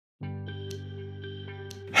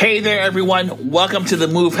Hey there, everyone. Welcome to the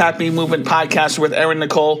Move Happy Movement podcast with Erin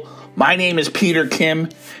Nicole. My name is Peter Kim,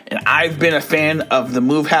 and I've been a fan of the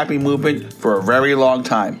Move Happy Movement for a very long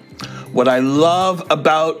time. What I love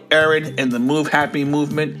about Erin and the Move Happy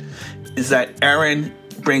Movement is that Erin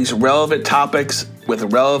brings relevant topics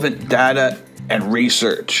with relevant data and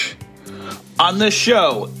research. On this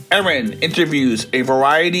show, Erin interviews a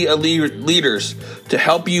variety of leaders to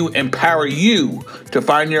help you empower you to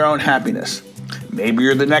find your own happiness. Maybe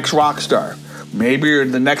you're the next rock star. Maybe you're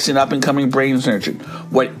the next and up-and-coming brain surgeon.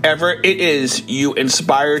 Whatever it is you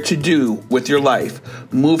inspire to do with your life,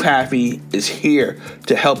 Move Happy is here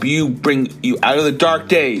to help you bring you out of the dark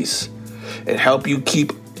days and help you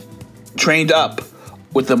keep trained up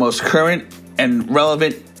with the most current and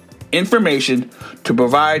relevant information to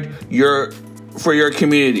provide for your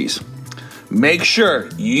communities. Make sure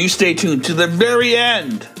you stay tuned to the very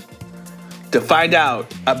end to find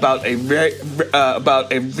out about a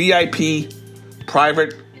VIP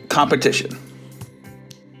private competition.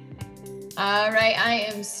 All right, I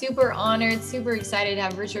am super honored, super excited to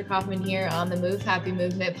have Richard Kaufman here on the Move Happy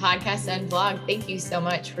Movement podcast and blog. Thank you so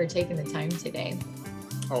much for taking the time today.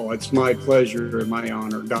 Oh, it's my pleasure and my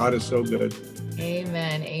honor. God is so good.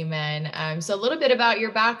 Amen, amen. So a little bit about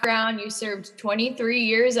your background. You served 23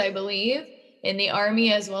 years, I believe, in the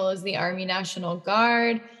Army as well as the Army National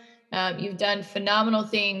Guard. You've done phenomenal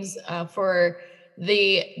things for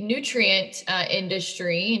the nutrient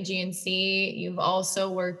industry in GNC. You've also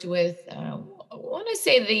worked with, I want to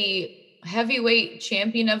say, the heavyweight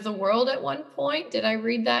champion of the world at one point. Did I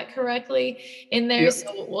read that correctly in there? Yep.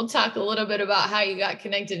 So we'll talk a little bit about how you got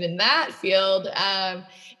connected in that field.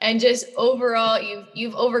 And just overall,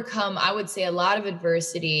 you've overcome, I would say, a lot of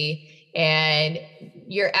adversity, and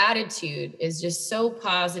your attitude is just so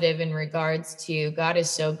positive in regards to God is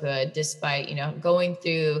so good, despite, going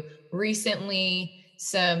through recently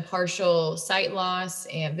some partial sight loss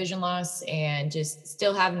and vision loss, and just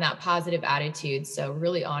still having that positive attitude. So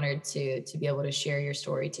really honored to be able to share your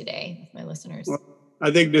story today with my listeners. Well,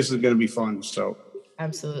 I think this is going to be fun. So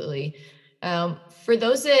absolutely. For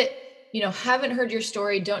those that, haven't heard your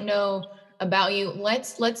story, don't know about you,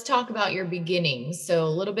 let's talk about your beginnings. So a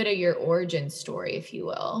little bit of your origin story, if you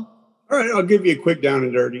will. All right, I'll give you a quick down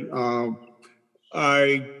and dirty.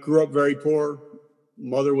 I grew up very poor.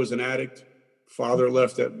 Mother was an addict. Father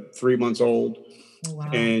left at 3 months old. Wow.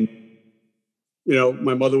 And,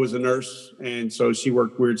 my mother was a nurse, and so she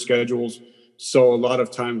worked weird schedules. So a lot of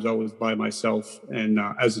times I was by myself and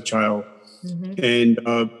as a child. Mm-hmm. And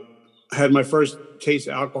had my first taste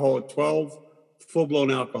of alcohol at 12, full-blown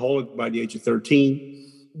alcoholic by the age of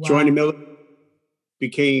 13. Wow. Joined the military,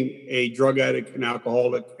 became a drug addict and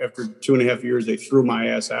alcoholic. After 2.5 years, they threw my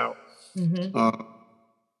ass out. Mm-hmm.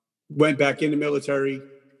 Went back in the military,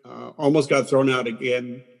 almost got thrown out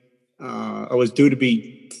again. I was due to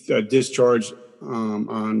be discharged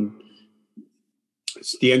on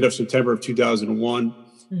the end of September of 2001.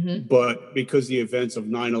 Mm-hmm. But because the events of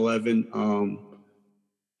 9/11,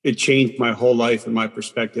 it changed my whole life and my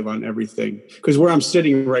perspective on everything. Because where I'm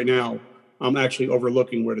sitting right now, I'm actually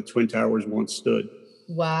overlooking where the Twin Towers once stood.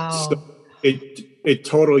 Wow. So it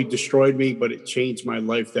totally destroyed me, but it changed my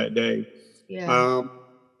life that day. Yeah.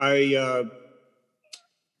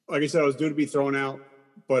 Like I said, I was due to be thrown out,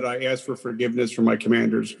 but I asked for forgiveness from my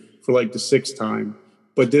commanders for like the 6th time.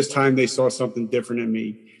 But this time they saw something different in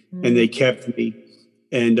me, and they kept me.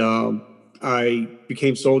 And I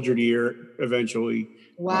became soldier of the year eventually.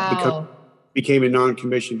 Wow. Became a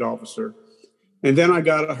non-commissioned officer. And then I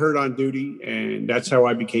got hurt on duty, and that's how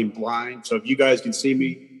I became blind. So if you guys can see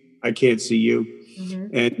me, I can't see you.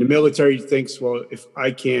 Mm-hmm. And the military thinks, well, if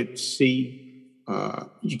I can't see,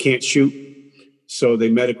 you can't shoot. So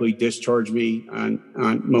they medically discharged me on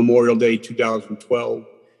Memorial Day 2012.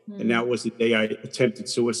 Mm-hmm. And that was the day I attempted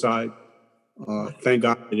suicide. Thank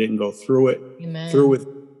God I didn't go through it. Amen.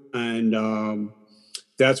 And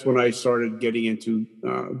that's when I started getting into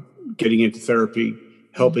therapy,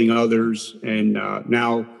 helping others. And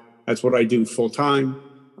now that's what I do full time.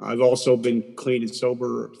 I've also been clean and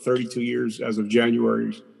sober 32 years as of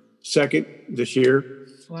January 2nd this year.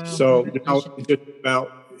 Wow. So now it's just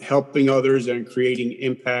about helping others and creating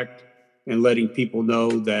impact and letting people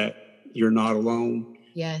know that you're not alone.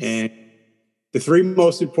 Yes. And the 3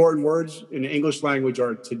 most important words in the English language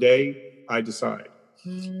are today I decide.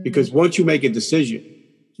 Mm-hmm. Because once you make a decision,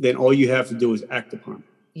 then all you have to do is act upon it.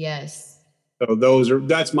 Yes. So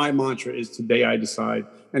that's my mantra, is today I decide.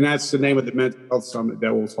 And that's the name of the mental health summit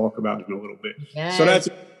that we'll talk about in a little bit. Yes. So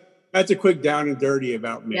that's a quick down and dirty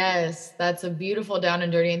about me. Yes, that's a beautiful down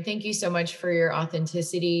and dirty. And thank you so much for your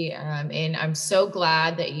authenticity. And I'm so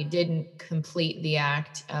glad that you didn't complete the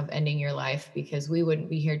act of ending your life, because we wouldn't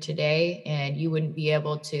be here today and you wouldn't be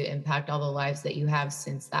able to impact all the lives that you have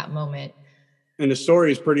since that moment. And the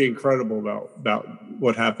story is pretty incredible about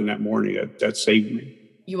what happened that morning that saved me.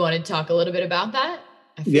 You want to talk a little bit about that?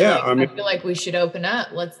 I feel like we should open up.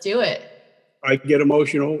 Let's do it. I get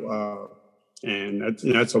emotional. And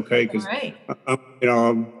that's okay, because right.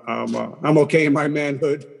 I'm okay in my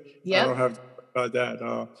manhood. Yep. I don't have to talk about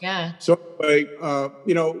that. Yeah. So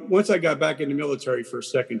once I got back in the military for a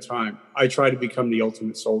second time, I tried to become the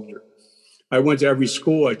ultimate soldier. I went to every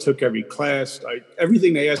school, I took every class,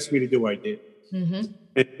 everything they asked me to do, I did. Mm-hmm.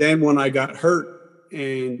 And then when I got hurt,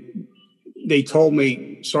 and they told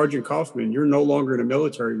me, Sergeant Kaufman, you're no longer in the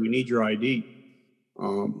military. We need your ID.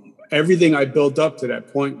 Everything I built up to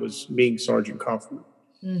that point was being Sergeant Kaufman.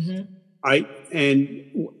 Mm-hmm.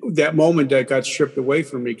 And that moment that got stripped away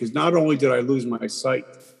from me, because not only did I lose my sight,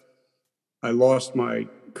 I lost my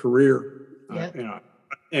career. Yep.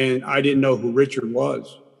 And I didn't know who Richard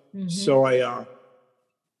was. Mm-hmm. So I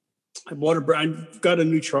got a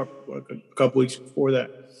new truck a couple weeks before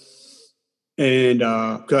that. And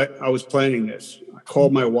I was planning this. I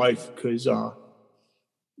called my wife because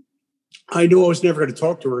I knew I was never going to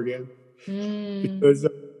talk to her again, because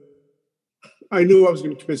I knew I was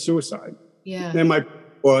going to commit suicide. Yeah. And my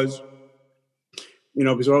was,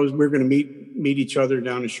 because we were going to meet each other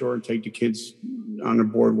down the shore and take the kids on the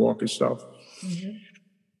boardwalk and stuff. Mm-hmm.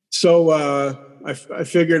 So I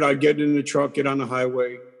figured I'd get in the truck, get on the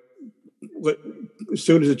highway. As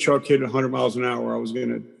soon as the truck hit 100 miles an hour, I was going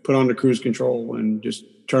to put on the cruise control and just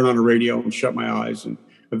turn on the radio and shut my eyes. And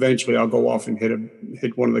eventually I'll go off and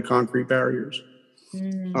hit one of the concrete barriers.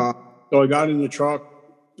 So I got in the truck.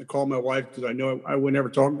 I called my wife because I knew I would never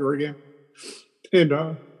talk to her again. And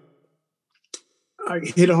I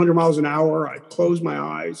hit 100 miles an hour. I closed my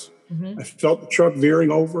eyes. Mm-hmm. I felt the truck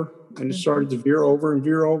veering over, and it started to veer over and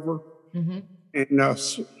veer over. Mm-hmm. And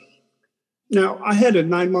now I had a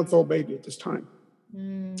 9-month-old baby at this time.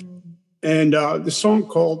 And the song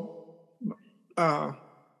called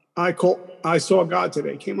I Saw God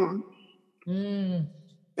Today came on. And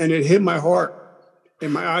it hit my heart,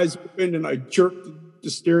 and my eyes opened, and I jerked the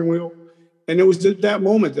steering wheel. And it was at that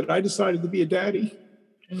moment that I decided to be a daddy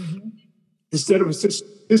instead of a sister.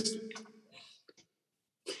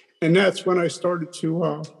 And that's when I started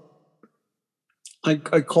to, I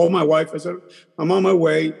called my wife. I said, I'm on my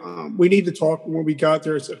way. We need to talk. And when we got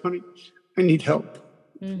there, I said, honey, I need help.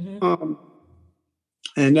 And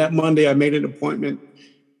that Monday, I made an appointment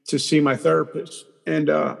to see my therapist. And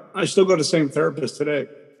I still go to the same therapist today.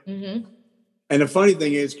 And the funny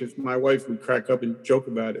thing is, because my wife would crack up and joke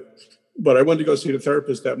about it, but I went to go see the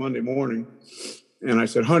therapist that Monday morning. And I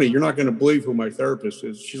said, honey, you're not going to believe who my therapist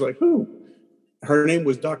is. She's like, who? Her name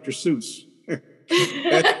was Dr. Seuss.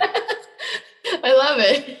 I love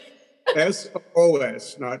it.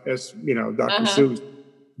 S-O-S, not S, Dr. Seuss.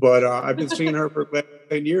 But I've been seeing her for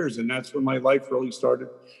 10 years, and that's when my life really started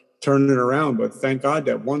turning around. But thank God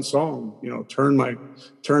that one song,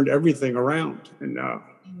 turned everything around. And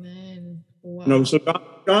Amen. Wow. So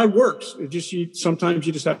God works. Sometimes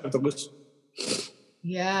you just have to listen.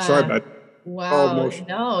 Yeah. Sorry about that. Wow.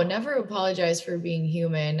 No, never apologize for being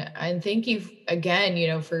human. And thank you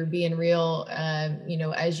again, for being real.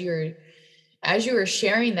 As you were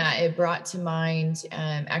sharing that, it brought to mind,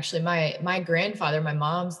 actually my grandfather, my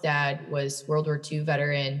mom's dad, was World War II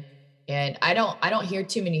veteran. And I don't hear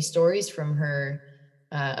too many stories from her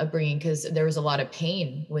upbringing, because there was a lot of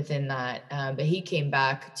pain within that. But he came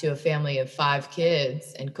back to a family of 5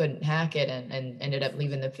 kids and couldn't hack it, and ended up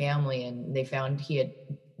leaving the family. And they found he had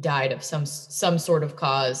died of some sort of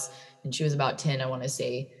cause. And she was about 10, I want to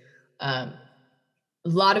say. A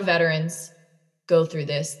lot of veterans go through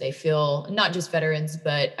this. They feel, not just veterans,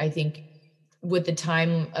 but I think with the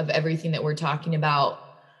time of everything that we're talking about,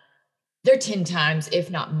 they're 10 times, if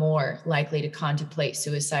not more, likely to contemplate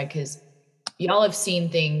suicide, because y'all have seen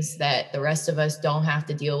things that the rest of us don't have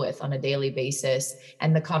to deal with on a daily basis.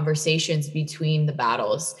 And the conversations between the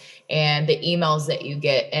battles, and the emails that you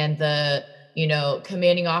get, and the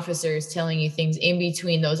commanding officers telling you things in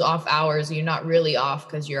between those off hours. You're not really off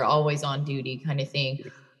because you're always on duty, kind of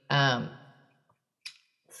thing.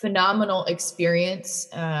 Phenomenal experience.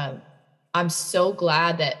 I'm so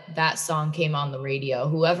glad that song came on the radio.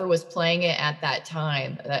 Whoever was playing it at that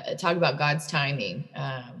time, talk about God's timing.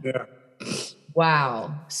 Yeah.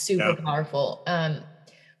 Wow. Super powerful.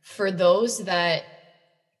 For those that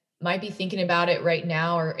might be thinking about it right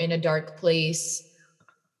now, or in a dark place,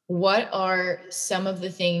 what are some of the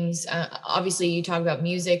things, obviously you talk about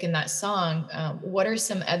music and that song, what are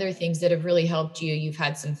some other things that have really helped you? You've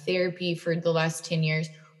had some therapy for the last 10 years.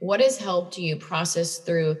 What has helped you process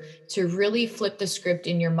through to really flip the script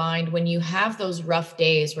in your mind when you have those rough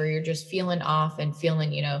days where you're just feeling off and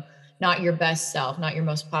feeling, not your best self, not your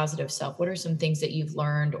most positive self? What are some things that you've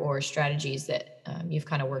learned or strategies that you've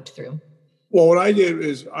kind of worked through? Well, what I did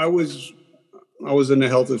is I was in the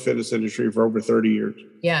health and fitness industry for over 30 years.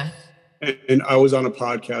 Yeah. And I was on a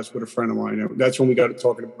podcast with a friend of mine. That's when we got to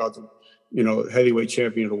talking about the, heavyweight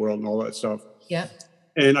champion of the world and all that stuff. Yeah.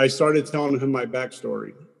 And I started telling him my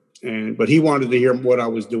backstory, but he wanted to hear what I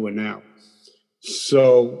was doing now.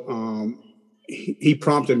 So he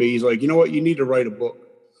prompted me. He's like, you know what? You need to write a book.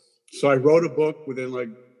 So I wrote a book within like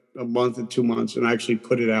a month and 2 months, and I actually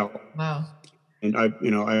put it out. Wow. And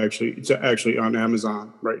it's actually on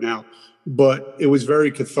Amazon right now. But it was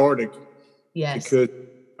very cathartic. Yes. Because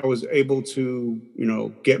I was able to,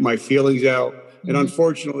 get my feelings out. Mm-hmm. And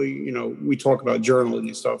unfortunately, we talk about journaling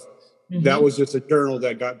and stuff. Mm-hmm. That was just a journal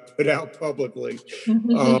that got put out publicly.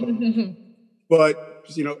 But,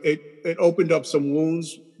 it opened up some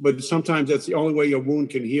wounds. But sometimes that's the only way your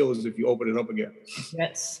wound can heal is if you open it up again.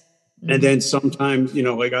 Yes. Mm-hmm. And then sometimes,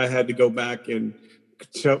 like I had to go back and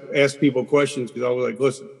ask people questions because I was like,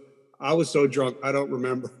 listen, I was so drunk, I don't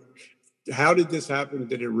remember. How did this happen?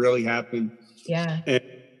 Did it really happen? Yeah. And,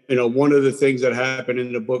 one of the things that happened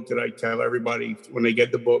in the book that I tell everybody when they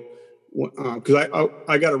get the book, because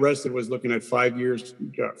I got arrested, was looking at 5 years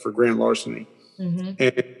for grand larceny. Mm-hmm.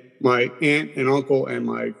 And my aunt and uncle and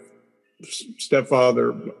my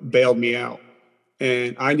stepfather bailed me out.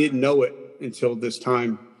 And I didn't know it until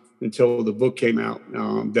the book came out,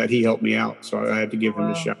 that he helped me out. So I had to give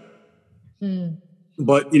him a shot. Mm.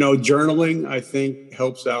 But, journaling, I think,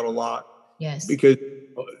 helps out a lot. Yes. Because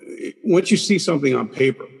once you see something on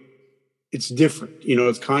paper, it's different.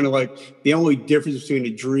 It's kind of like the only difference between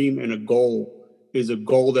a dream and a goal is a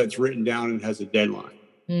goal that's written down and has a deadline.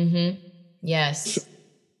 Mm-hmm. Yes. So,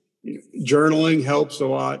 journaling helps a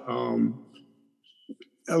lot. And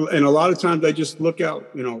a lot of times I just look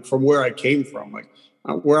out, from where I came from, like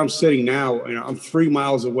where I'm sitting now, I'm 3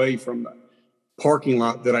 miles away from the parking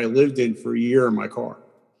lot that I lived in for a year in my car.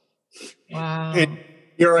 Wow. And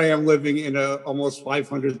here I am living in a almost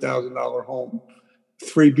 $500,000 home,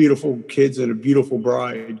 3 beautiful kids and a beautiful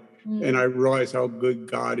bride. Mm. And I realize how good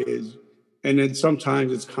God is. And then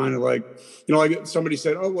sometimes it's kind of like, like somebody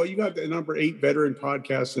said, oh, well, you got the number 8 veteran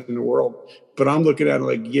podcast in the world. But I'm looking at it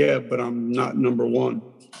like, yeah, but I'm not number 1.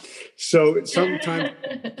 So sometimes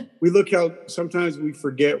sometimes we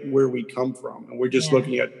forget where we come from and we're just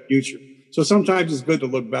looking at the future. So sometimes it's good to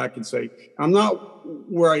look back and say, I'm not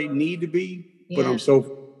where I need to be, but I'm so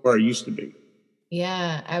where I used to be.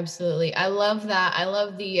 Yeah, absolutely. I love that. I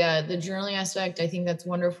love the journaling aspect. I think that's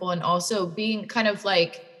wonderful. And also being kind of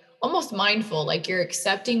like almost mindful, like you're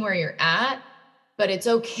accepting where you're at, but it's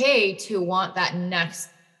okay to want that next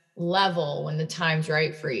level when the time's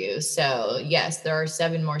right for you. So yes, there are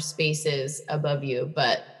 7 more spaces above you,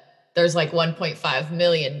 but there's like 1.5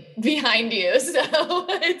 million behind you. So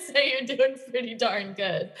I'd say you're doing pretty darn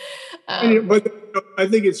good. But I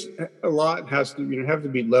think it's a lot has to, have to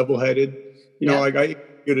be level-headed. Like I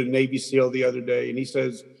did a Navy SEAL the other day, and he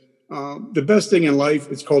says, the best thing in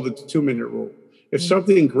life, it's called the 2-minute rule. If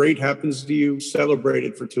something great happens to you, celebrate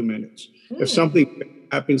it for 2 minutes. If something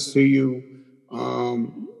happens to you,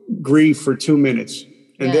 grieve for 2 minutes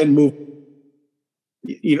and then move.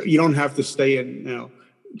 You don't have to stay in,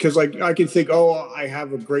 because like I can think, oh, I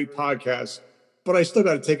have a great podcast, but I still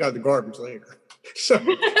got to take out the garbage later. So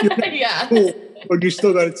cool, but you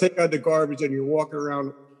still got to take out the garbage and you're walking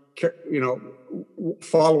around,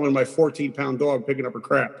 following my 14-pound dog picking up her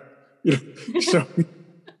crap. So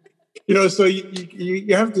so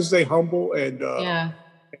you have to stay humble and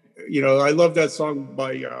I love that song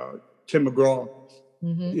by Tim McGraw.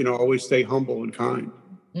 Mm-hmm. Always stay humble and kind.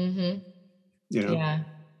 Mm-hmm.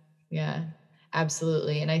 Yeah,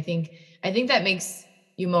 absolutely. And I think that makes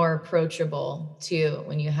you more approachable too,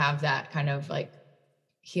 when you have that kind of like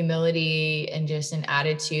humility and just an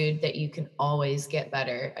attitude that you can always get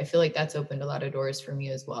better. I feel like that's opened a lot of doors for me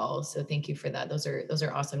as well. So thank you for that. Those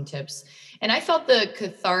are awesome tips. And I felt the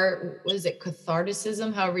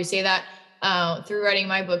catharticism, however you say that, through writing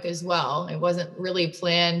my book as well. It wasn't really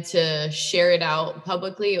planned to share it out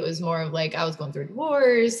publicly. It was more of like, I was going through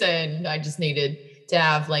divorce and I just needed to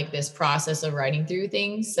have like this process of writing through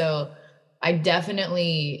things. So I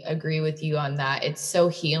definitely agree with you on that. It's so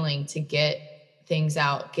healing to get things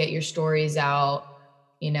out, get your stories out,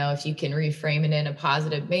 if you can reframe it in a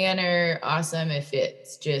positive manner, awesome. If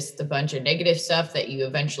it's just a bunch of negative stuff that you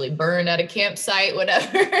eventually burn at a campsite,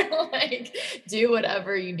 whatever, like do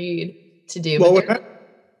whatever you need to do. Well,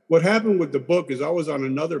 what happened with the book is I was on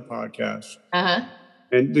another podcast,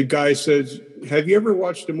 and the guy says, have you ever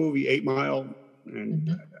watched the movie 8 Mile?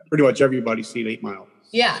 And pretty much everybody's seen 8 Mile.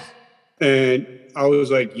 Yeah. And I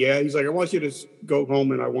was like, yeah. He's like, I want you to go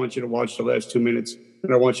home and I want you to watch the last 2 minutes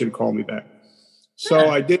and I want you to call me back. So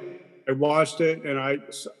I did. I watched it and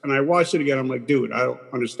I watched it again. I'm like, dude, I don't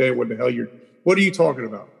understand what are you talking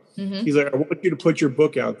about? He's like, I want you to put your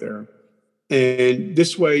book out there. And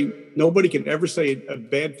this way, nobody can ever say a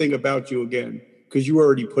bad thing about you again because you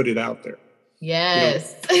already put it out there.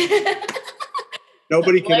 Yes.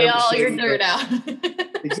 Nobody can lay ever all say your dirt out.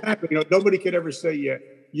 Exactly. Nobody could ever say, yeah,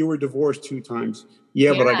 you were divorced 2 times.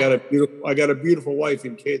 Yeah, but I got a beautiful wife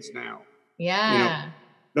and kids now. Yeah.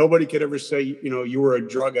 Nobody could ever say, you were a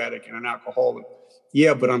drug addict and an alcoholic.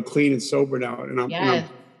 Yeah, but I'm clean and sober now, and I'm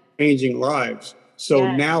changing lives. So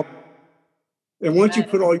now, and once you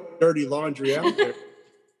put all your dirty laundry out there,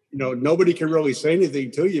 nobody can really say anything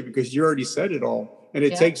to you because you already said it all, and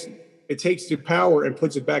it takes the power and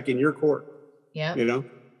puts it back in your court. Yeah.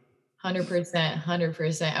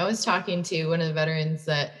 100%. I was talking to one of the veterans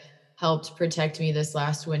that helped protect me this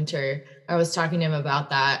last winter. I was talking to him about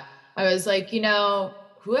that. I was like,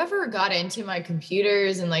 whoever got into my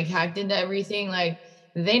computers and like hacked into everything, like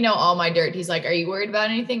they know all my dirt. He's like, are you worried about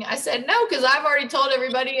anything? I said, no, because I've already told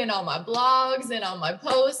everybody in all my blogs and on my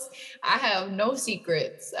posts, I have no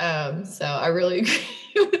secrets. So I really agree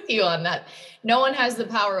with you on that. No one has the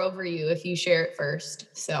power over you if you share it first.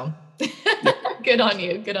 So good on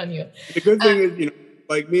you. The good thing is,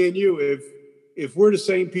 like me and you, if we're the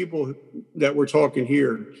same people that we're talking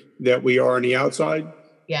here that we are on the outside,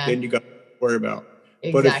 then you got to worry about.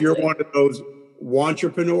 Exactly. But if you're one of those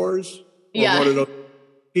entrepreneurs or one of those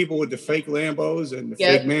people with the fake Lambos and the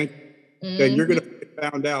fake man, then you're going to get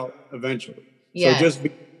found out eventually. So just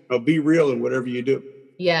be real in whatever you do.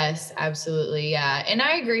 Yes, absolutely. Yeah. And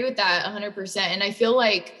I agree with that 100%. And I feel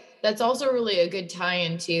like that's also really a good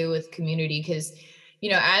tie-in too with community because,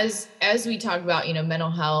 as we talk about,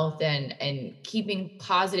 mental health and keeping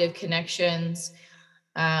positive connections,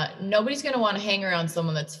 nobody's going to want to hang around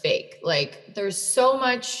someone that's fake. Like there's so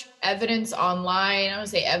much evidence online. I don't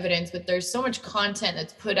say evidence, but there's so much content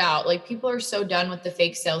that's put out. Like people are so done with the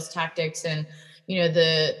fake sales tactics and,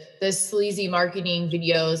 the sleazy marketing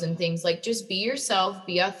videos and things. Like just be yourself,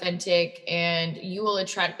 be authentic, and you will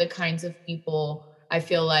attract the kinds of people I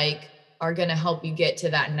feel like are going to help you get to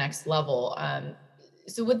that next level.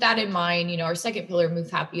 So with that in mind, our second pillar,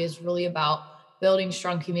 Move Happy, is really about building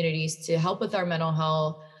strong communities to help with our mental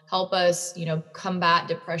health, help us, combat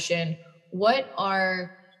depression. What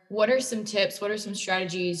are some tips? What are some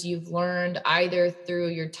strategies you've learned either through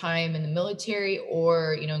your time in the military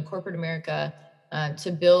or, in corporate America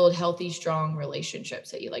to build healthy, strong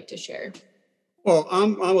relationships that you like to share? Well,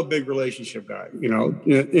 I'm a big relationship guy,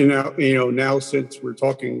 now since we're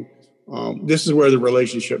talking, this is where the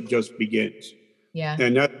relationship just begins. Yeah.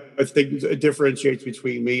 And that, I think, it differentiates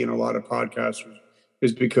between me and a lot of podcasters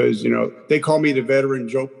is because, they call me the veteran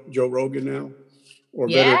Joe Rogan now, or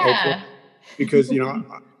veteran Oprah, because,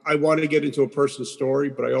 I want to get into a person's story,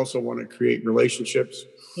 but I also want to create relationships.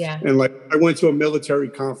 Yeah. And like, I went to a military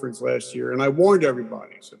conference last year and I warned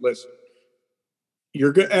everybody. I said, listen,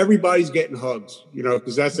 everybody's getting hugs,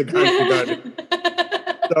 because that's the kind of guy.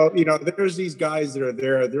 So, there's these guys that are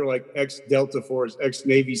there. They're like ex-Delta Force,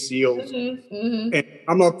 ex-Navy SEALs. And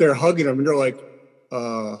I'm up there hugging them and they're like,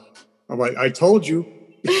 I'm like, I told you.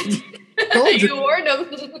 You warned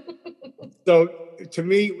them. So to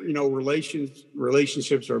me,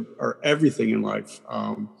 relationships are everything in life.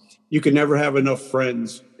 You can never have enough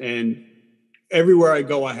friends. And everywhere I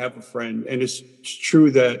go, I have a friend. And it's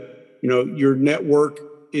true that, your network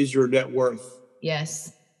is your net worth.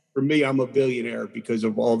 Yes. For me, I'm a billionaire because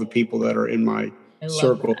of all the people that are in my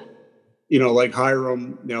circle. Like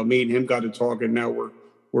Hiram, me and him got to talk and now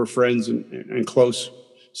we're friends and close.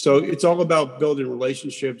 So it's all about building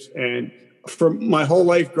relationships. And for my whole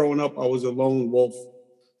life growing up, I was a lone wolf.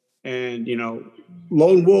 And,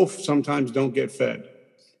 lone wolf sometimes don't get fed.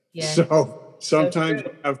 Yeah. So sometimes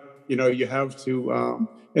you have to,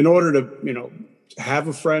 in order to, have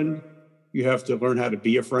a friend, you have to learn how to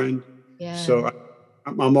be a friend. Yeah. So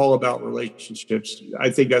I'm all about relationships. I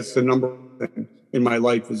think that's the number one thing in my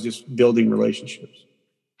life is just building relationships.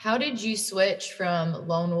 How did you switch from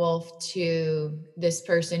lone wolf to this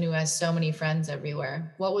person who has so many friends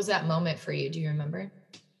everywhere? What was that moment for you? Do you remember?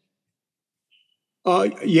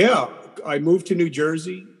 Yeah, I moved to New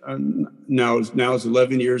Jersey. Now it's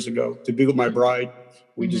 11 years ago to be with my bride.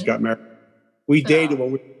 We just got married. We dated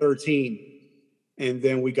when we were 13, and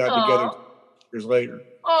then we got together years later.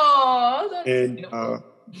 Oh, that's and beautiful.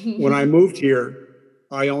 When I moved here,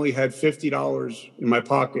 I only had $50 in my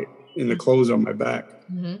pocket in the clothes on my back.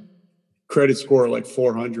 Credit score like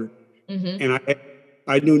 400, and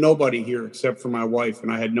I knew nobody here except for my wife,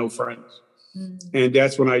 and I had no friends. And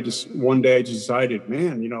that's when one day I just decided,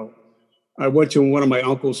 man, I went to one of my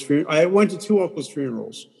uncle's funerals. I went to two uncles'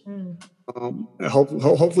 funerals.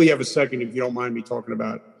 Hopefully you have a second if you don't mind me talking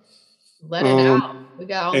about it. Let it out. We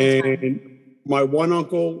got all the time. And my one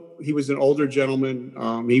uncle, he was an older gentleman.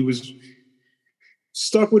 He was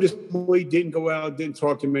stuck with his family, didn't go out, didn't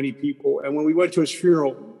talk to many people. And when we went to his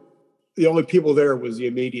funeral, the only people there was the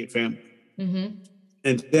immediate family.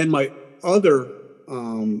 And then my other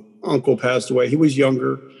uncle passed away. He was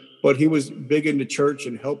younger, but he was big into church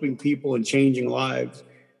and helping people and changing lives.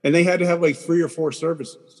 And they had to have like 3 or 4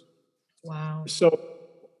 services. Wow. So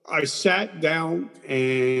I sat down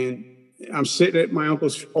and I'm sitting at my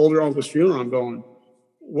older uncle's funeral. I'm going,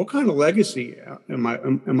 what kind of legacy am I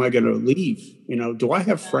going to leave? Do I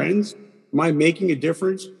have friends? Am I making a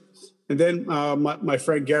difference? And then my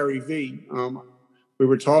friend Gary V, we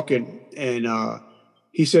were talking, and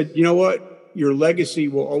he said, you know what? Your legacy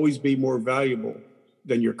will always be more valuable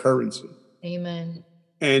than your currency. Amen.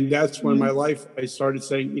 And that's when I started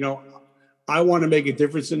saying, I want to make a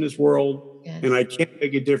difference in this world, and I can't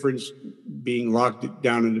make a difference being locked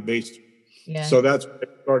down in the basement. So that's when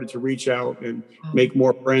I started to reach out and make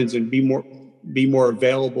more friends and be more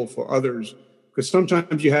available for others. Because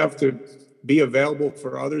sometimes you have to be available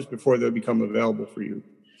for others before they become available for you.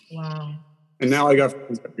 Wow. And now I got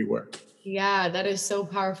friends everywhere. Yeah, that is so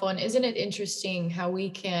powerful. And isn't it interesting how we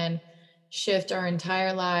can shift our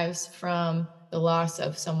entire lives from the loss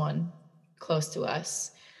of someone close to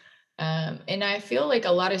us? And I feel like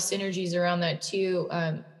a lot of synergies around that too.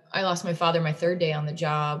 I lost my father my 3rd day on the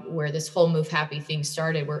job, where this whole Move Happy thing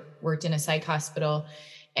started. Worked in a psych hospital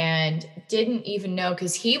and didn't even know,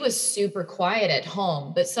 because he was super quiet at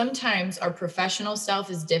home. But sometimes our professional self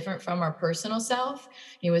is different from our personal self.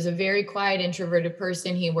 He was a very quiet, introverted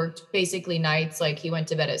person. He worked basically nights, like he went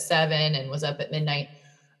to bed at 7 and was up at midnight.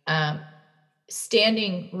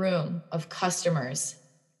 Standing room of customers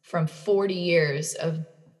from 40 years of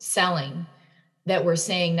selling that were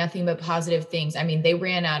saying nothing but positive things. I mean, they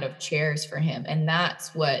ran out of chairs for him. And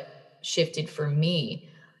that's what shifted for me,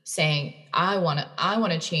 saying, I want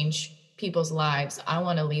to change people's lives. I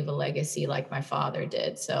want to leave a legacy like my father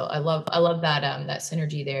did. So I love that, that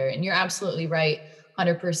synergy there. And you're absolutely right.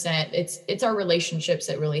 100%. It's our relationships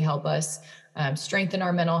that really help us strengthen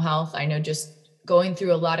our mental health. I know, just going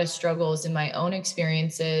through a lot of struggles in my own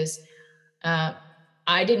experiences,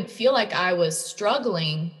 I didn't feel like I was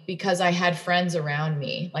struggling because I had friends around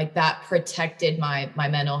me. Like, that protected my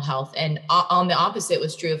mental health. And on the opposite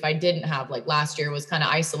was true. If I didn't have, like last year was kind of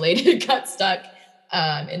isolated, got stuck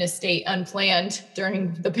in a state unplanned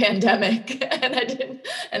during the pandemic, and I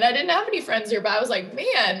didn't have any friends here. But I was like,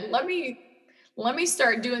 man, let me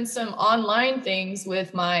start doing some online things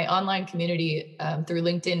with my online community through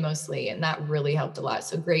LinkedIn mostly, and that really helped a lot.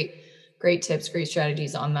 So great tips, great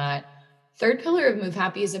strategies on that. 3rd pillar of Move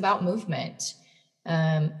Happy is about movement.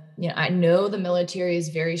 I know the military is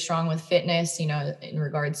very strong with fitness, in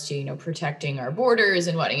regards to, protecting our borders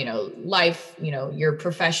and what, life, your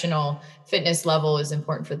professional fitness level is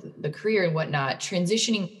important for the career and whatnot.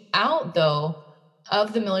 Transitioning out though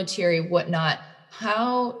of the military, whatnot,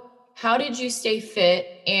 how did you stay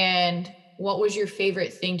fit, and what was your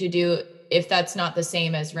favorite thing to do, if that's not the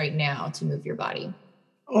same as right now, to move your body?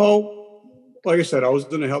 Oh, like I said, I was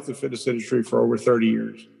in the health and fitness industry for over 30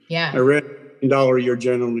 years. Yeah. I ran a $1 million a year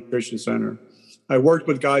general nutrition center. I worked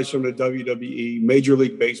with guys from the WWE, Major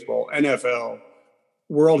League Baseball, NFL,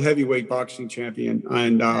 world heavyweight boxing champion.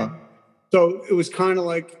 And so it was kind of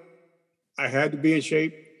like I had to be in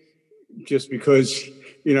shape, just because,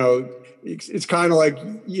 it's kind of like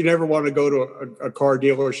you never want to go to a car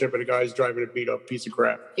dealership and a guy's driving a beat up piece of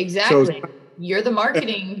crap. Exactly. So you're the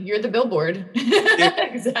marketing, you're the billboard.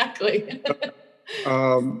 Exactly.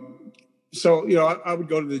 So, I would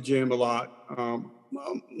go to the gym a lot.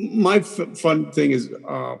 My fun thing is,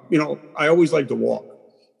 I always like to walk.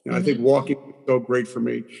 I think walking is so great for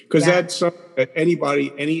me, because that's something that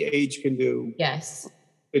anybody, any age can do. Yes.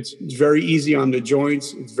 It's very easy on the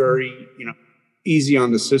joints. It's very, easy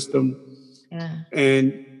on the system. Yeah.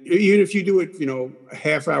 And even if you do it, a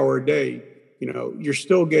half hour a day, you're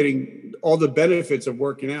still getting all the benefits of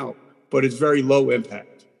working out, but it's very low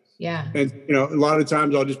impact. Yeah. And, a lot of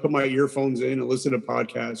times I'll just put my earphones in and listen to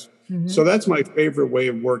podcasts. So that's my favorite way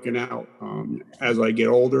of working out as I get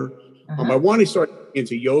older. I want to start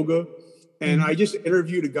into yoga. And I just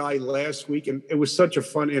interviewed a guy last week, and it was such a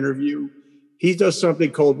fun interview. He does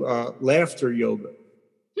something called laughter yoga.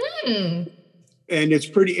 And it's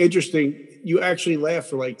pretty interesting. You actually laugh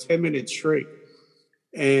for like 10 minutes straight.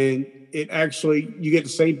 And you get the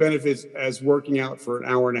same benefits as working out for an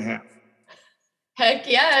hour and a half. Heck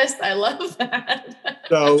yes. I love that.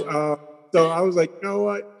 So I was like, you know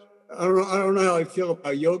what? I don't know how I feel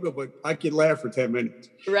about yoga, but I can laugh for 10 minutes.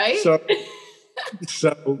 Right. So,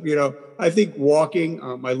 I think walking,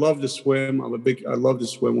 I love to swim. I love to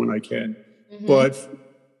swim when I can,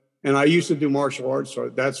 and I used to do martial arts, so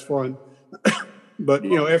that's fun. But,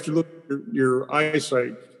 after looking at your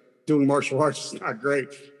eyesight, doing martial arts is not great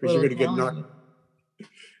because you're going to get knocked.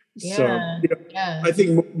 Yeah. So, I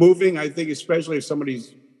think moving, especially if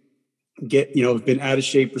somebody's been out of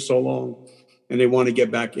shape for so long and they want to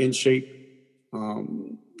get back in shape,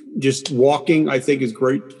 just walking, I think is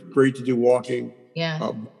great to do walking.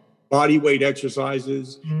 Yeah. Body weight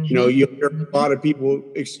exercises. You hear a lot of people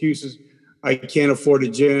excuses. I can't afford a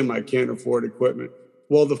gym. I can't afford equipment.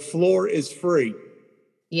 Well, the floor is free.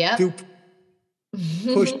 Yeah. Do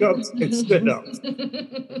push-ups and sit-ups.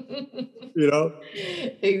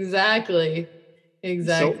 Exactly.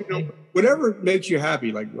 So, whatever makes you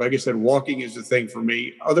happy. Like I said, walking is the thing for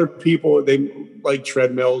me. Other people, they like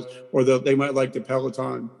treadmills or they might like the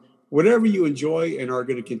Peloton. Whatever you enjoy and are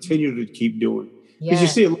going to continue to keep doing. Because you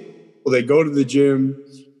see, they go to the gym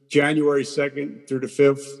January 2nd through the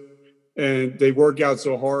 5th, and they work out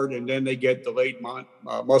so hard, and then they get delayed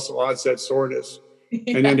muscle onset soreness,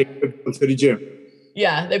 and then they go to the gym.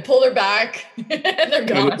 Yeah, they pull their back, and they're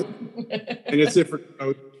gone. And it's different.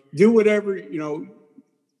 Do whatever, and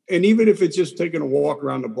even if it's just taking a walk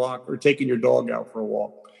around the block or taking your dog out for a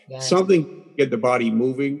walk, something to get the body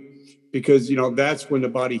moving. Because, that's when the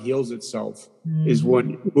body heals itself, is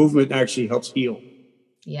when movement actually helps heal.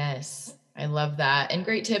 Yes, I love that. And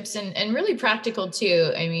great tips and really practical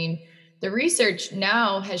too. I mean, the research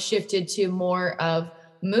now has shifted to more of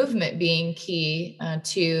movement being key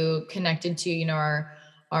to connected to,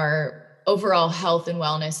 our overall health and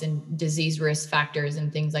wellness and disease risk factors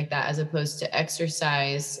and things like that, as opposed to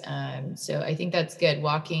exercise. So I think that's good.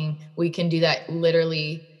 Walking, we can do that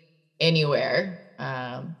literally anywhere.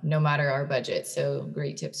 No matter our budget. So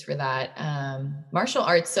great tips for that. Martial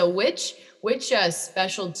arts. So which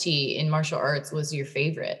specialty in martial arts was your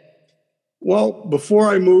favorite? Well, before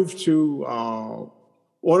I moved to,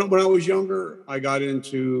 when I was younger, I got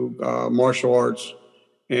into martial arts,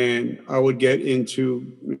 and I would get into,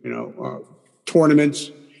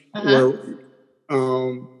 tournaments where,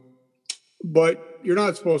 but you're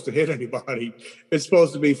not supposed to hit anybody. It's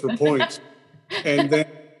supposed to be for points. And then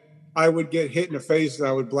I would get hit in the face and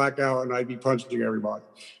I would black out and I'd be punching everybody.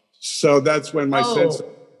 So that's when my sense of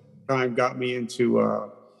time got me into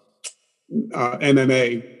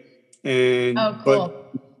MMA. And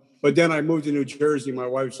but then I moved to New Jersey. My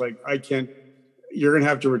wife's like, you're going to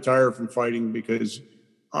have to retire from fighting because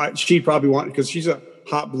she probably wanted, because she's a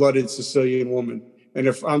hot-blooded Sicilian woman. And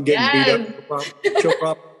if I'm getting beat up, she'll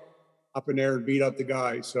probably up in there and beat up the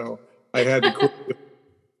guy. So I had to quit.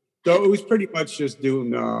 So it was pretty much just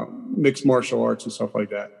doing mixed martial arts and stuff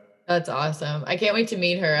like that. That's awesome. I can't wait to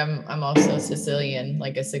meet her. I'm also Sicilian,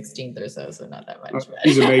 like a 16th or so not that much.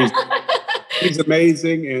 She's amazing. She's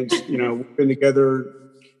amazing. And, we've been together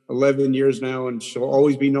 11 years now, and she'll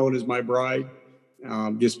always be known as my bride,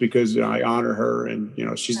 just because I honor her, and,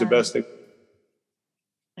 she's the best thing.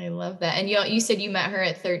 I love that. And you said you met her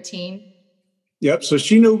at 13? Yep. So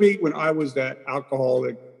she knew me when I was that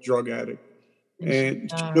alcoholic drug addict.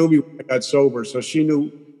 And she knew me when I got sober. So she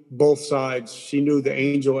knew both sides. She knew the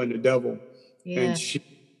angel and the devil. Yeah. And she,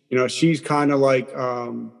 she's kind of like,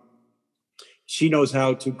 she knows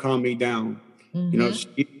how to calm me down.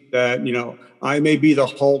 I may be the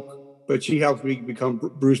Hulk, but she helps me become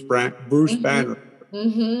Bruce Banner.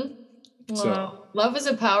 Wow. So, love is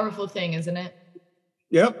a powerful thing, isn't it?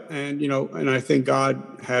 Yep. And, and I think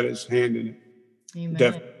God had his hand in it. Amen.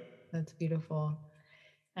 Definitely. That's beautiful.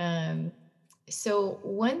 So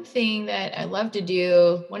one thing that I love to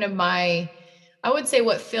do, I would say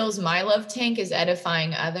what fills my love tank is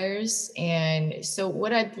edifying others. And so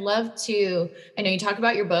what I'd love to, I know you talk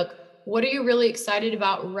about your book. What are you really excited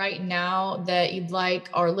about right now that you'd like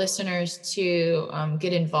our listeners to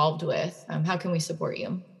get involved with? How can we support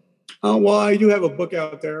you? Well, I do have a book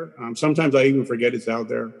out there. Sometimes I even forget it's out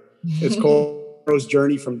there. It's called Hero's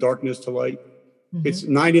Journey from Darkness to Light. It's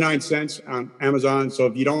 99 cents on Amazon. So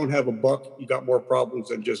if you don't have a buck, you got more problems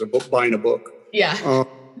than just buying a book. Yeah.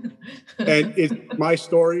 And it's my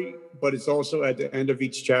story, but it's also at the end of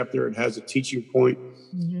each chapter, it has a teaching point.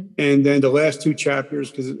 And then the last two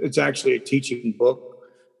chapters, because it's actually a teaching book,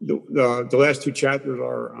 the last two chapters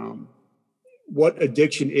are what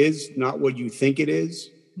addiction is, not what you think it is,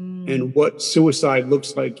 and what suicide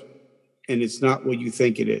looks like, and it's not what you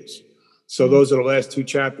think it is. So those are the last two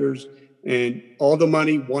chapters. And all the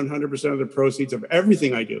money, 100% of the proceeds of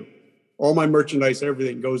everything I do, all my merchandise,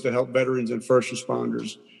 everything goes to help veterans and first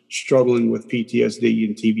responders struggling with PTSD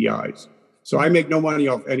and TBIs. So I make no money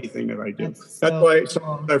off anything that I do. That's why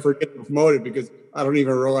sometimes I forget to promote it, because I don't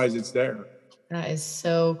even realize it's there. That is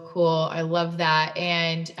so cool. I love that.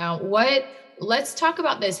 And let's talk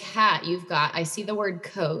about this hat you've got. I see the word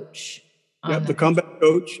coach. Yep, the comeback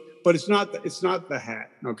coach. But it's not the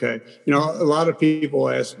hat. Okay. You know, a lot of people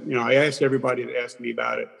ask, I ask everybody to ask me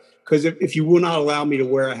about it, because if you will not allow me to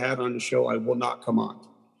wear a hat on the show, I will not come on.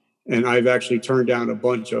 And I've actually turned down a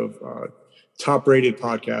bunch of top rated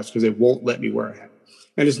podcasts because they won't let me wear a hat.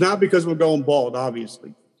 And it's not because we're going bald,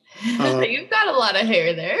 obviously. You've got a lot of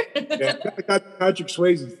hair there. Yeah, I got the Patrick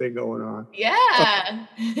Swayze thing going on. Yeah.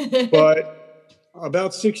 But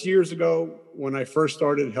about 6 years ago, when I first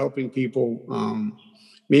started helping people,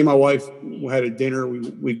 me and my wife had a dinner.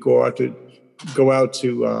 We go out to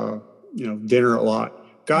dinner a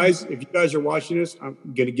lot. Guys, if you guys are watching this, I'm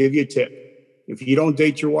going to give you a tip. If you don't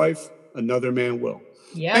date your wife, another man will.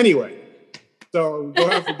 Yeah. Anyway, so we go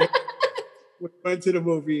out for dinner. We went to the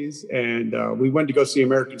movies, and we went to go see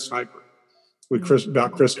American Sniper with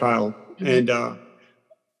Chris Kyle. And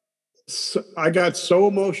so I got so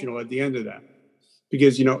emotional at the end of that,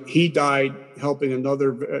 because, he died helping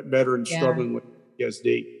another veteran struggling with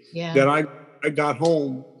PTSD. That I got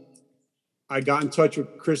home, I got in touch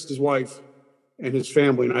with Chris's wife and his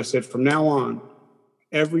family, and I said, from now on,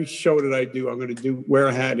 every show that I do, I'm going to wear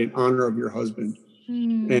a hat in honor of your husband,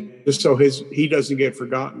 and just so he doesn't get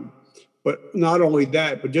forgotten. But not only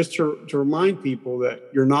that, but just to remind people that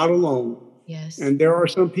you're not alone. Yes. And there are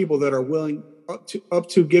some people that are willing up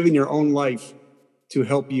to giving their own life to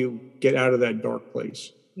help you get out of that dark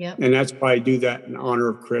place. Yep. And that's why I do that in honor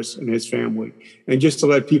of Chris and his family. And just to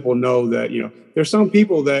let people know that, there's some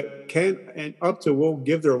people that can and will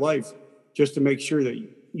give their life just to make sure that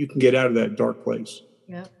you can get out of that dark place.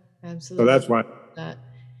 Yep, absolutely. So that's why.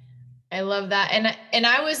 I love that. And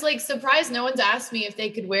I was like surprised no one's asked me if they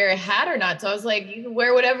could wear a hat or not. So I was like, you can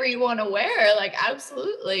wear whatever you want to wear. Like,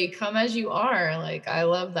 absolutely, come as you are. Like, I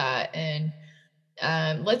love that. And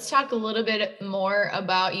let's talk a little bit more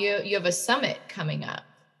about you. You have a summit coming up.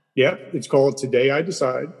 Yeah, it's called Today I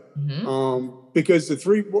Decide. Because the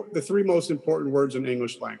three most important words in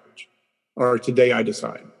English language are today I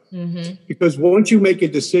decide. Because once you make a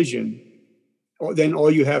decision, then all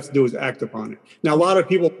you have to do is act upon it. Now, a lot of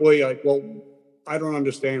people play like, well, I don't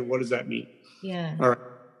understand. What does that mean? Yeah. All right.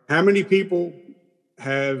 How many people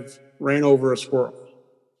have ran over a squirrel?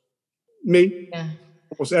 Me? Yeah.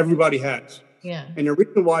 Almost everybody has. Yeah. And the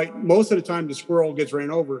reason why most of the time the squirrel gets ran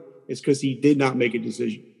over is because he did not make a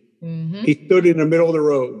decision. He stood in the middle of the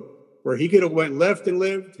road where he could have went left and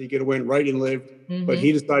lived. He could have went right and lived, but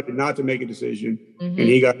he decided not to make a decision, and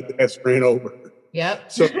he got his ass ran over.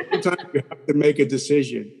 Yep. So sometimes you have to make a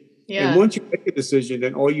decision. Yeah. And once you make a decision,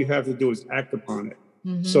 then all you have to do is act upon it.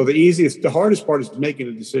 So the hardest part is making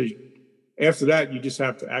a decision. After that, you just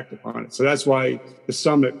have to act upon it. So that's why the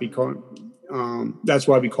summit that's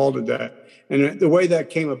why we called it that. And the way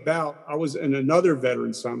that came about, I was in another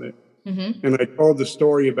veteran summit, and I told the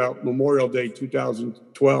story about Memorial Day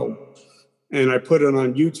 2012, and I put it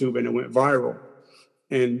on YouTube, and it went viral.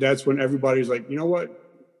 And that's when everybody's like, you know what?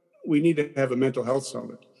 We need to have a mental health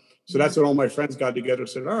summit. So that's when all my friends got together and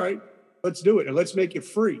said, all right, let's do it. And let's make it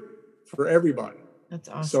free for everybody. That's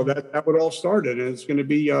awesome. So that would all started. And it's going to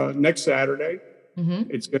be next Saturday.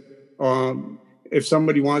 It's going if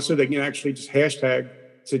somebody wants to, they can actually just hashtag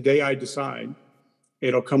Today I Decide.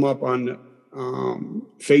 It'll come up on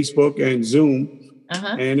Facebook and Zoom.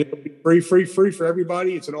 And it'll be free for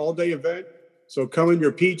everybody. It's an all-day event. So come in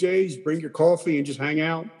your PJs, bring your coffee, and just hang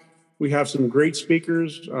out. We have some great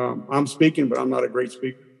speakers. I'm speaking, but I'm not a great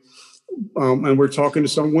speaker. And we're talking to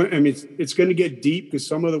some women. I mean, it's going to get deep because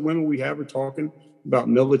some of the women we have are talking about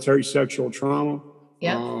military sexual trauma,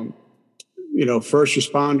 first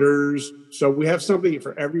responders. So we have something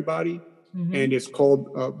for everybody. And it's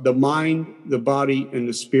called the Mind, the Body, and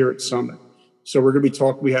the Spirit Summit. So we're going to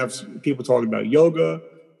be we have people talking about yoga,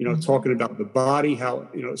 talking about the body, how,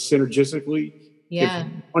 synergistically. Yeah.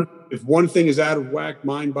 If one thing is out of whack,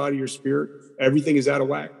 mind, body, or spirit, everything is out of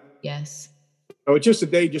whack. Yes. So it's just a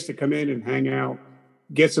day just to come in and hang out,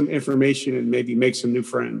 get some information, and maybe make some new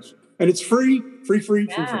friends. And it's free.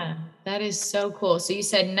 Yeah, that is so cool. So you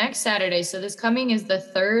said next Saturday. So this coming is the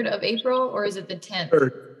 3rd of April, or is it the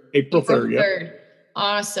 10th? April 3rd. Yep.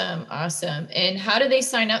 Awesome. And how do they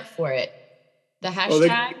sign up for it? The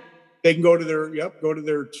hashtag? They can go to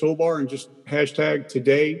their toolbar and just hashtag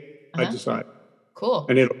today I decide. Cool.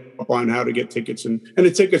 And it'll up on how to get tickets, and the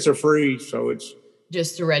tickets are free, so it's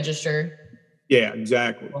just to register. Yeah,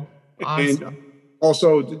 exactly. Cool. Awesome. And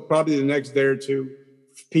also probably the next day or two,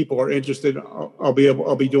 if people are interested, I'll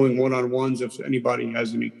be doing one-on-ones if anybody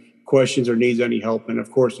has any questions or needs any help. And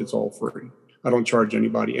of course, it's all free. I don't charge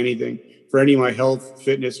anybody anything for any of my health,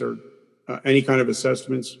 fitness, or any kind of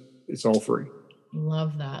assessments. It's all free.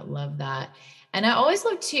 Love that. And I always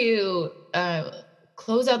love to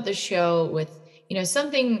close out the show with,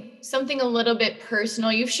 something a little bit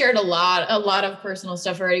personal. You've shared a lot of personal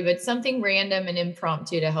stuff already, but something random and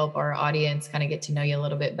impromptu to help our audience kind of get to know you a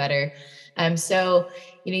little bit better. So,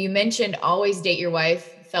 you mentioned always date your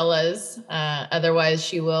wife, fellas. Otherwise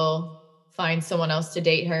she will find someone else to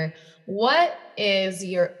date her. What is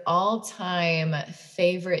your all-time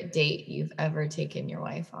favorite date you've ever taken your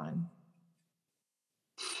wife on?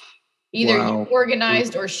 Either you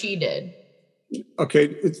organized or she did. Okay,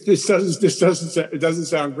 it doesn't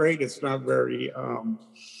sound great. It's not very.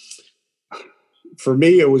 For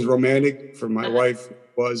me, it was romantic. For my wife, it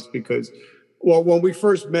was because, when we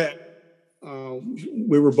first met,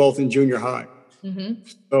 we were both in junior high. Mm-hmm.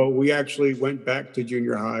 So we actually went back to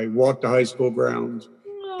junior high, walked the high school grounds,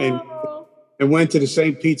 and went to the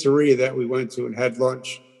same pizzeria that we went to and had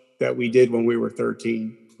lunch that we did when we were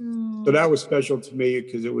 13. So that was special to me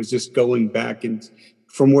because it was just going back and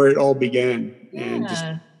from where it all began. Yeah. And just,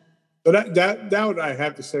 so that would, I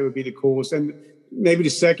have to say, would be the coolest. And maybe the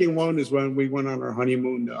second one is when we went on our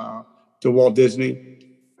honeymoon to Walt Disney.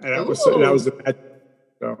 And that was the best.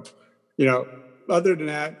 So, other than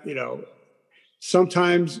that,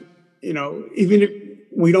 sometimes, even if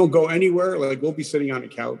we don't go anywhere, like we'll be sitting on a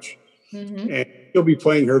couch and she'll be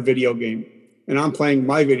playing her video game and I'm playing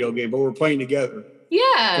my video game, but we're playing together.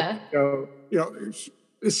 Yeah. So,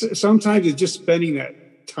 sometimes it's just spending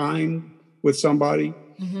that time with somebody.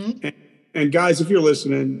 Mm-hmm. And guys, if you're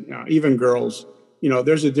listening, even girls,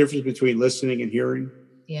 there's a difference between listening and hearing.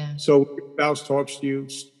 Yeah. So when your spouse talks to you,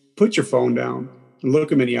 put your phone down and look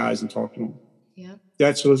them in the eyes and talk to them. Yeah.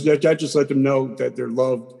 That just let them know that they're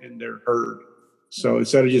loved and they're heard. So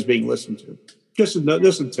instead of just being listened to, just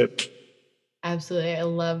a tip. Absolutely. I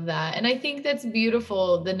love that. And I think that's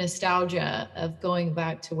beautiful, the nostalgia of going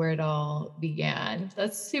back to where it all began.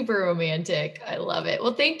 That's super romantic. I love it.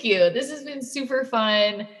 Well, thank you. This has been super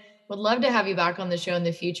fun. Would love to have you back on the show in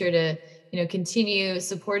the future to, continue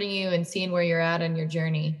supporting you and seeing where you're at on your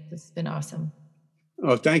journey. This has been awesome.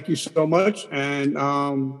 Oh, thank you so much. And,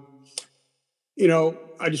 I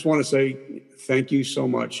just want to say thank you so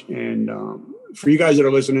much. And for you guys that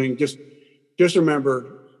are listening, just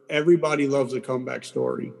remember, everybody loves a comeback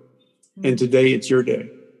story. Mm-hmm. And today it's your day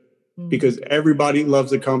because everybody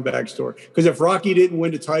loves a comeback story. Because if Rocky didn't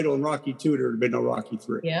win the title in Rocky 2, there would have been no Rocky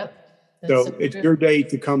 3. Yep. So it's your day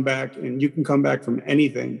to come back, and you can come back from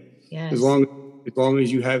anything. Yes. As long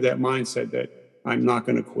as you have that mindset that I'm not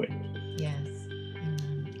going to quit. Yes.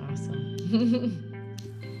 Awesome.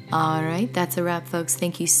 All right. That's a wrap, folks.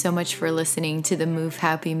 Thank you so much for listening to the Move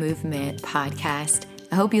Happy Movement podcast.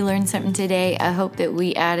 I hope you learned something today. I hope that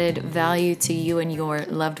we added value to you and your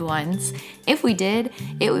loved ones. If we did,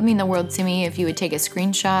 it would mean the world to me if you would take a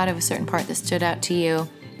screenshot of a certain part that stood out to you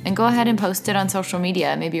and go ahead and post it on social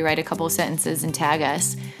media. Maybe write a couple of sentences and tag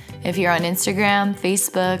us. If you're on Instagram,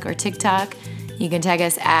 Facebook, or TikTok, you can tag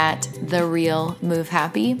us at The Real Move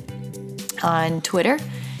Happy. On Twitter,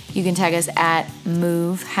 you can tag us at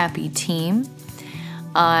Move Happy Team.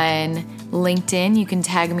 On LinkedIn, you can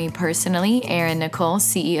tag me personally, Erin Nicole,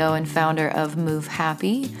 CEO and founder of Move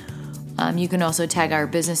Happy. You can also tag our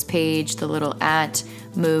business page, the little at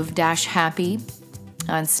Move-Happy.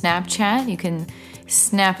 On Snapchat, you can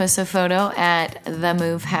snap us a photo at The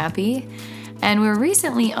Move Happy. And we're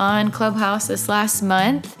recently on Clubhouse this last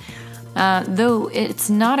month. Though it's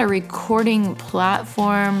not a recording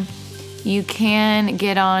platform, you can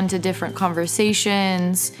get on to different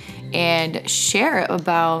conversations and share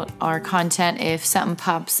about our content if something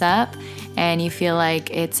pops up and you feel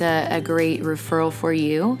like it's a great referral for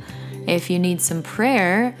you. If you need some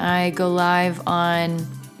prayer, I go live on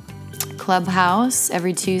Clubhouse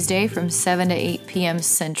every Tuesday from 7 to 8 p.m.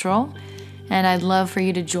 Central, and I'd love for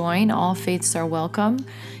you to join. All faiths are welcome.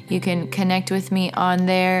 You can connect with me on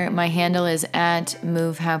there. My handle is at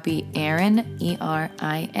MoveHappyErin,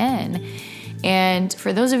 ERIN. And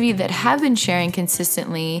for those of you that have been sharing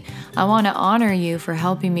consistently, I want to honor you for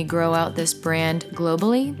helping me grow out this brand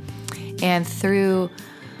globally. And through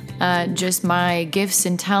just my gifts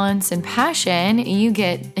and talents and passion, you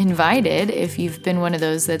get invited, if you've been one of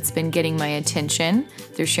those that's been getting my attention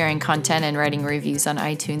through sharing content and writing reviews on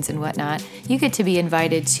iTunes and whatnot, you get to be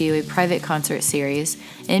invited to a private concert series.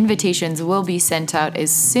 Invitations will be sent out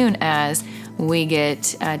as soon as we get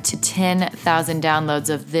to 10,000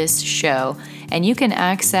 downloads of this show. And you can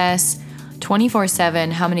access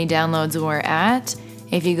 24/7 how many downloads we're at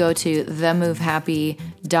if you go to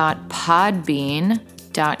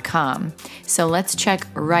themovehappy.podbean.com. So let's check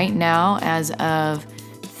right now as of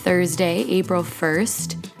Thursday, April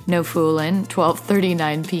 1st. No fooling,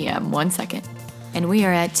 12:39 p.m. 1 second. And we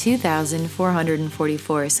are at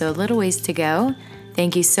 2,444, so a little ways to go.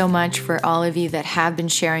 Thank you so much for all of you that have been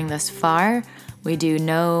sharing thus far. We do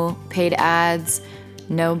no paid ads,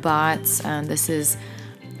 no bots. This is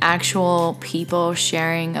actual people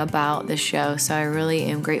sharing about the show, so I really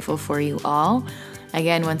am grateful for you all.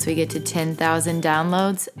 Again, once we get to 10,000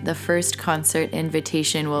 downloads, the first concert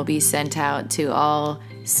invitation will be sent out to all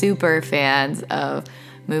super fans of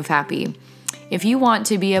Move Happy. If you want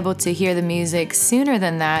to be able to hear the music sooner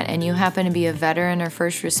than that and you happen to be a veteran or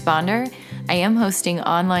first responder, I am hosting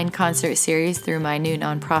online concert series through my new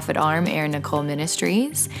nonprofit arm, Erin Nicole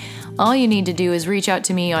Ministries. All you need to do is reach out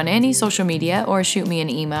to me on any social media or shoot me an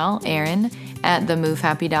email,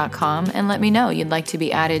 Erin@themovehappy.com, and let me know you'd like to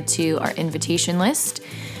be added to our invitation list.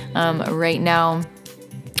 Right now,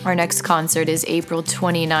 our next concert is April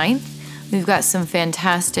 29th. We've got some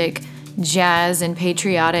fantastic jazz and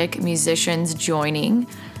patriotic musicians joining.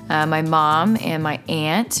 My mom and my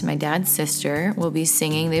aunt, my dad's sister, will be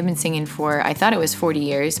singing. They've been singing for, I thought it was 40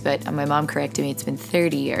 years, but my mom corrected me. It's been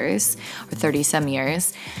 30 years or 30-some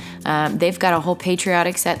years. They've got a whole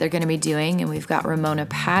patriotic set they're going to be doing, and we've got Ramona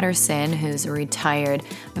Patterson, who's a retired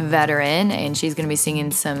veteran, and she's going to be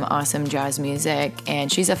singing some awesome jazz music,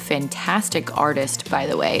 and she's a fantastic artist, by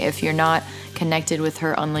the way. If you're not connected with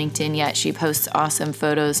her on LinkedIn yet, she posts awesome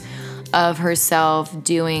photos of herself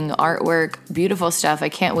doing artwork, beautiful stuff. I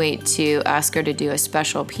can't wait to ask her to do a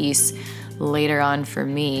special piece later on for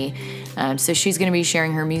me. So she's going to be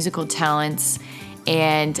sharing her musical talents,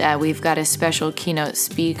 and we've got a special keynote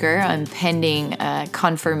speaker. I'm pending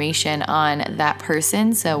confirmation on that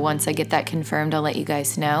person, so once I get that confirmed, I'll let you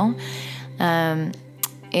guys know.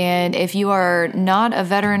 And if you are not a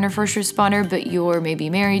veteran or first responder, but you're maybe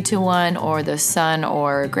married to one, or the son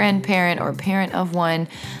or grandparent or parent of one,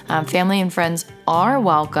 family and friends are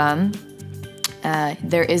welcome.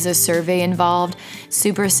 There is a survey involved.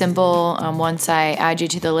 Super simple. Once I add you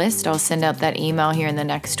to the list, I'll send out that email here in the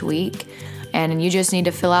next week. And you just need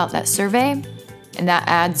to fill out that survey, and that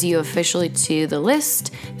adds you officially to the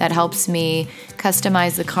list. That helps me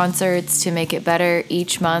customize the concerts to make it better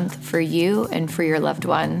each month for you and for your loved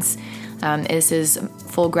ones. This is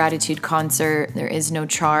full gratitude concert. There is no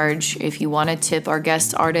charge. If you want to tip our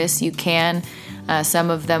guest artists, you can. Some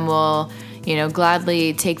of them will,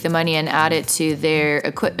 gladly take the money and add it to their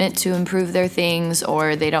equipment to improve their things,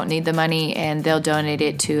 or they don't need the money and they'll donate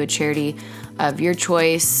it to a charity of your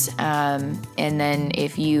choice. And then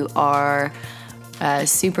if you are a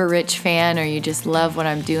super rich fan, or you just love what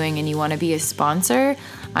I'm doing and you want to be a sponsor,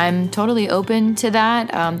 I'm totally open to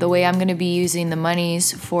that. The way I'm going to be using the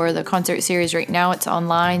monies for the concert series right now, it's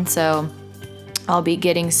online, so I'll be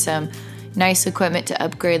getting some nice equipment to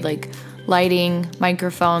upgrade, like lighting,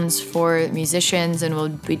 microphones for musicians, and we'll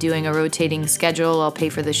be doing a rotating schedule. I'll pay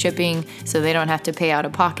for the shipping so they don't have to pay out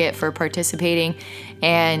of pocket for participating.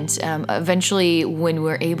 And eventually, when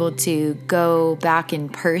we're able to go back in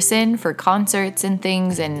person for concerts and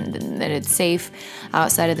things, and that it's safe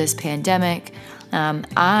outside of this pandemic,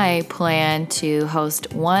 I plan to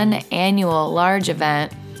host one annual large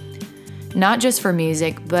event, not just for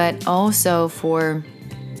music, but also for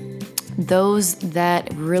those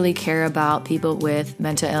that really care about people with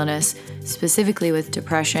mental illness, specifically with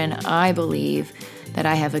depression. I believe that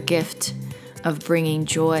I have a gift of bringing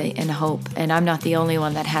joy and hope, and I'm not the only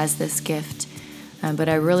one that has this gift, but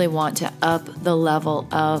I really want to up the level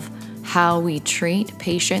of how we treat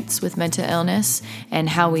patients with mental illness and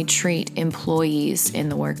how we treat employees in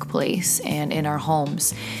the workplace and in our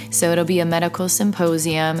homes. So it'll be a medical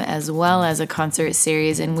symposium as well as a concert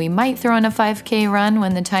series, and we might throw in a 5K run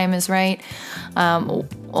when the time is right.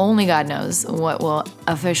 Only God knows what will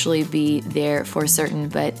officially be there for certain,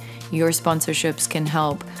 but your sponsorships can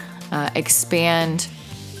help expand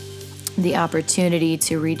the opportunity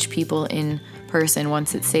to reach people in person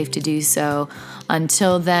once it's safe to do so.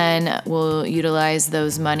 Until then, we'll utilize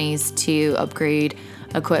those monies to upgrade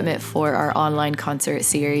equipment for our online concert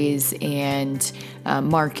series and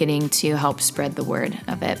marketing to help spread the word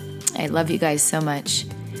of it. I love you guys so much.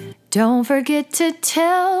 Don't forget to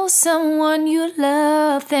tell someone you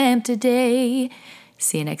love them today.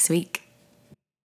 See you next week.